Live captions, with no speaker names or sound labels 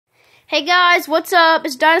Hey guys, what's up?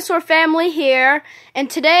 It's Dinosaur Family here, and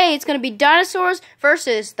today it's going to be dinosaurs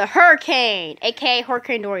versus the hurricane, aka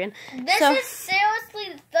Hurricane Dorian. This is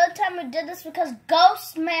seriously the third time we did this because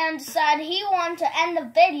Ghost Man decided he wanted to end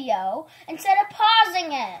the video instead of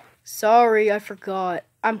pausing it. Sorry, I forgot.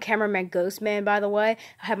 I'm Cameraman Ghost Man, by the way.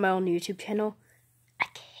 I have my own YouTube channel. I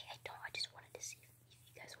just wanted to see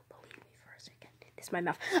if you guys will believe me for a second. This is my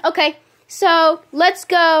mouth. Okay, so let's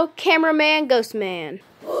go, Cameraman Ghost Man.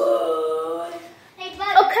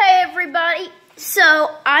 Okay, everybody.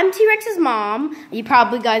 So, I'm T-Rex's mom. You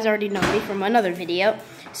probably guys already know me from another video.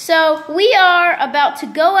 So, we are about to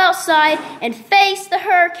go outside and face the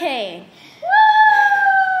hurricane.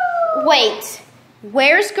 Woo! Wait,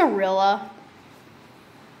 where's Gorilla?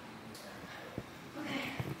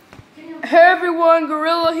 Hey everyone,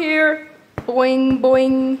 Gorilla here. Boing,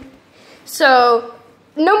 boing. So,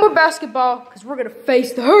 no more basketball, because we're going to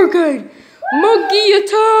face the hurricane. Woo! Monkey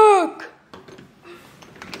attack!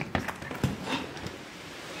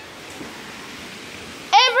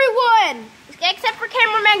 Everyone, except for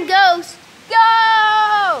Cameraman Ghost,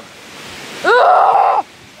 go!